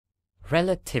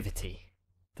Relativity.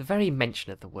 The very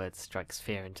mention of the word strikes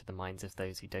fear into the minds of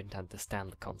those who don't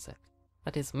understand the concept,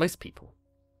 that is, most people.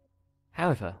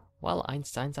 However, while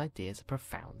Einstein's ideas are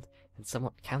profound and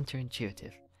somewhat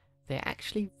counterintuitive, they are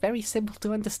actually very simple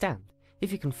to understand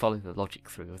if you can follow the logic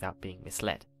through without being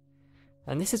misled.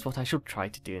 And this is what I shall try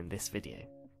to do in this video,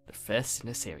 the first in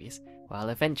a series where I'll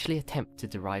eventually attempt to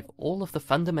derive all of the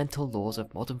fundamental laws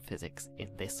of modern physics in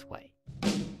this way.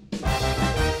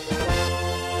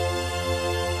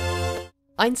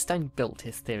 Einstein built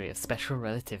his theory of special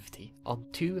relativity on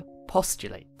two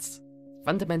postulates,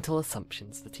 fundamental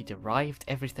assumptions that he derived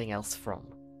everything else from.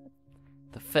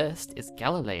 The first is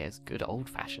Galileo's good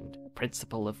old-fashioned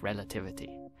principle of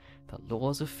relativity. The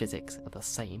laws of physics are the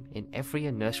same in every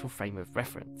inertial frame of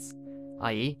reference,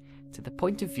 i.e., to the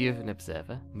point of view of an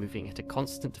observer moving at a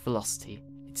constant velocity,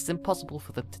 it is impossible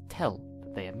for them to tell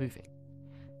that they are moving.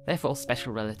 Therefore,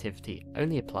 special relativity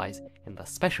only applies in the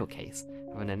special case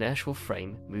of an inertial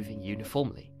frame moving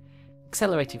uniformly.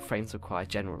 Accelerating frames require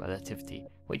general relativity,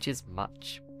 which is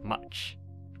much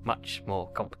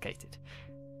more complicated.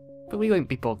 But we won't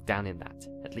be bogged down in that,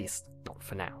 at least not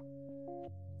for now.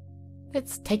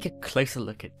 Let's take a closer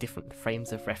look at different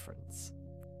frames of reference.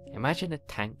 Imagine a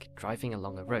tank driving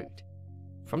along a road.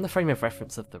 From the frame of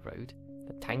reference of the road,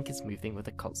 the tank is moving with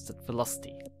a constant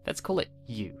velocity. Let's call it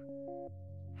u.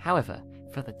 However,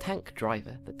 for the tank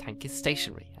driver, the tank is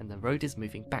stationary and the road is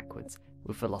moving backwards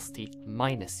with velocity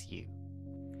minus u.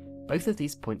 Both of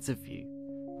these points of view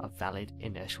are valid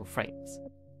inertial frames.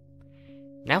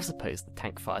 Now suppose the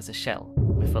tank fires a shell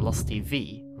with velocity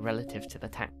v relative to the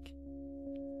tank.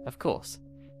 Of course,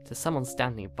 to someone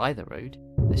standing by the road,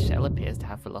 the shell appears to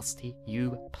have velocity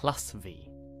u plus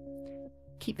v.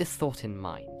 Keep this thought in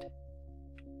mind.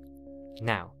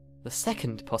 Now, the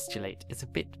second postulate is a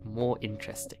bit more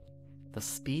interesting. The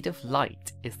speed of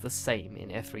light is the same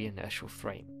in every inertial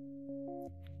frame.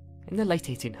 In the late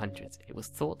 1800s, it was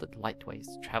thought that light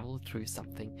waves travelled through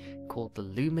something called the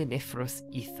luminiferous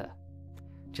ether.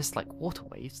 Just like water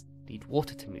waves need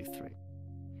water to move through.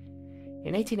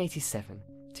 In 1887,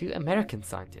 two American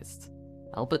scientists,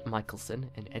 Albert Michelson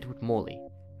and Edward Morley,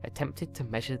 attempted to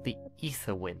measure the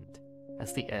ether wind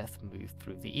as the Earth moved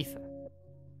through the ether.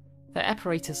 Their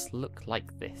apparatus looked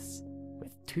like this,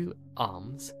 with two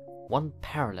arms, one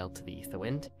parallel to the ether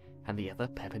wind and the other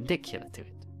perpendicular to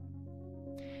it.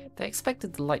 They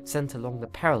expected the light sent along the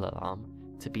parallel arm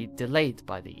to be delayed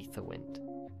by the ether wind,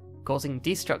 causing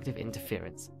destructive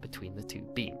interference between the two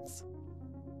beams.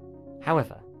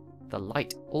 However, the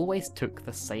light always took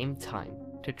the same time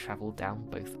to travel down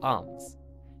both arms.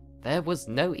 There was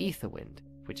no ether wind,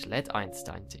 which led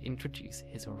Einstein to introduce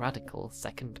his radical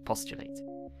second postulate,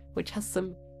 which has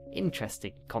some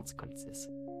interesting consequences.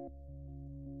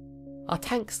 Our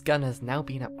tank's gun has now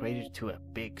been upgraded to a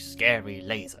big scary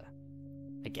laser.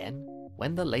 Again,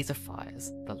 when the laser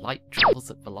fires, the light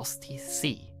travels at velocity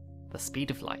c, the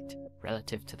speed of light,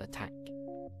 relative to the tank.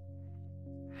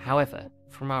 However,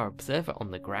 from our observer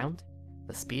on the ground,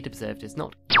 the speed observed is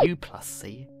not u plus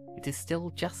c, it is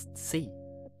still just c.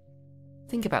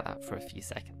 Think about that for a few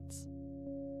seconds.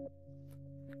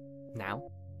 Now,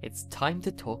 it's time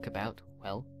to talk about,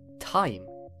 well, time.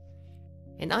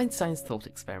 In Einstein's thought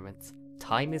experiments,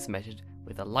 time is measured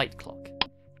with a light clock,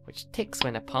 which ticks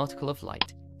when a particle of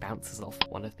light bounces off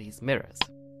one of these mirrors.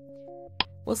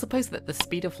 We'll suppose that the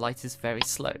speed of light is very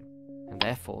slow, and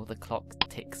therefore the clock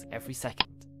ticks every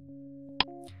second.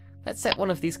 Let's set one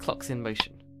of these clocks in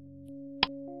motion.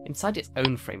 Inside its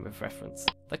own frame of reference,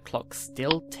 the clock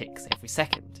still ticks every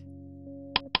second.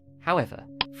 However,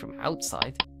 from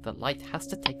outside, the light has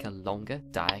to take a longer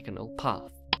diagonal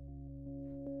path.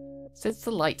 Since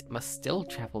the light must still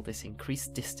travel this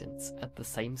increased distance at the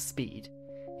same speed,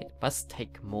 it must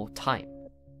take more time.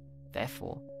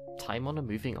 Therefore, time on a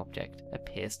moving object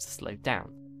appears to slow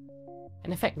down,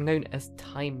 an effect known as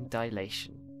time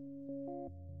dilation.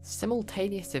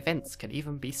 Simultaneous events can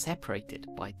even be separated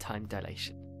by time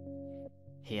dilation.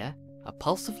 Here, a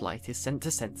pulse of light is sent to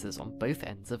sensors on both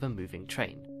ends of a moving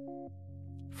train.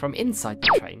 From inside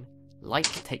the train, light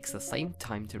takes the same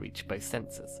time to reach both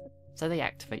sensors, so they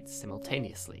activate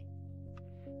simultaneously.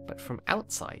 But from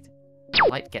outside, the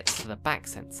light gets to the back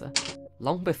sensor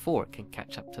long before it can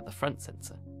catch up to the front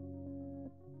sensor.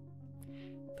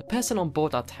 The person on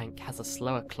board our tank has a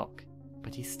slower clock,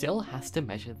 but he still has to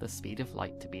measure the speed of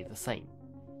light to be the same.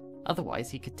 Otherwise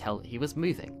he could tell that he was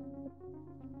moving.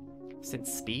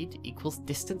 Since speed equals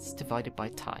distance divided by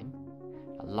time,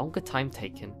 a longer time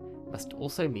taken must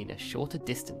also mean a shorter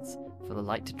distance for the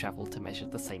light to travel to measure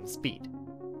the same speed.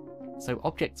 So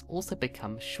objects also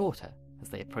become shorter as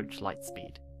they approach light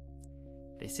speed.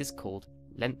 This is called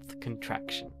length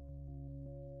contraction.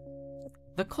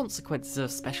 The consequences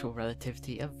of special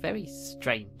relativity are very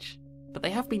strange, but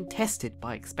they have been tested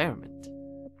by experiment.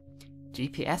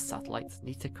 GPS satellites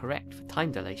need to correct for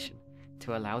time dilation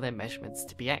to allow their measurements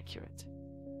to be accurate.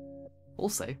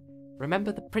 Also,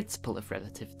 remember the principle of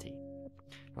relativity.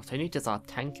 Not only does our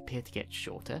tank appear to get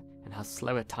shorter and has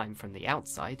slower time from the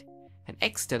outside, an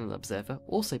external observer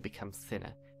also becomes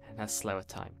thinner and has slower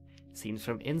time, seen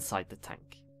from inside the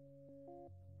tank.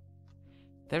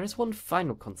 There is one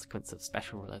final consequence of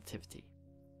special relativity.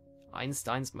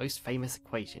 Einstein's most famous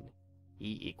equation,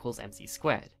 E equals mc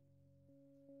squared.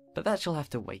 But that shall have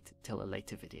to wait till a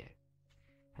later video.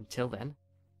 Until then,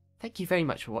 thank you very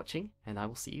much for watching, and I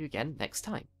will see you again next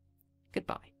time.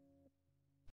 Goodbye.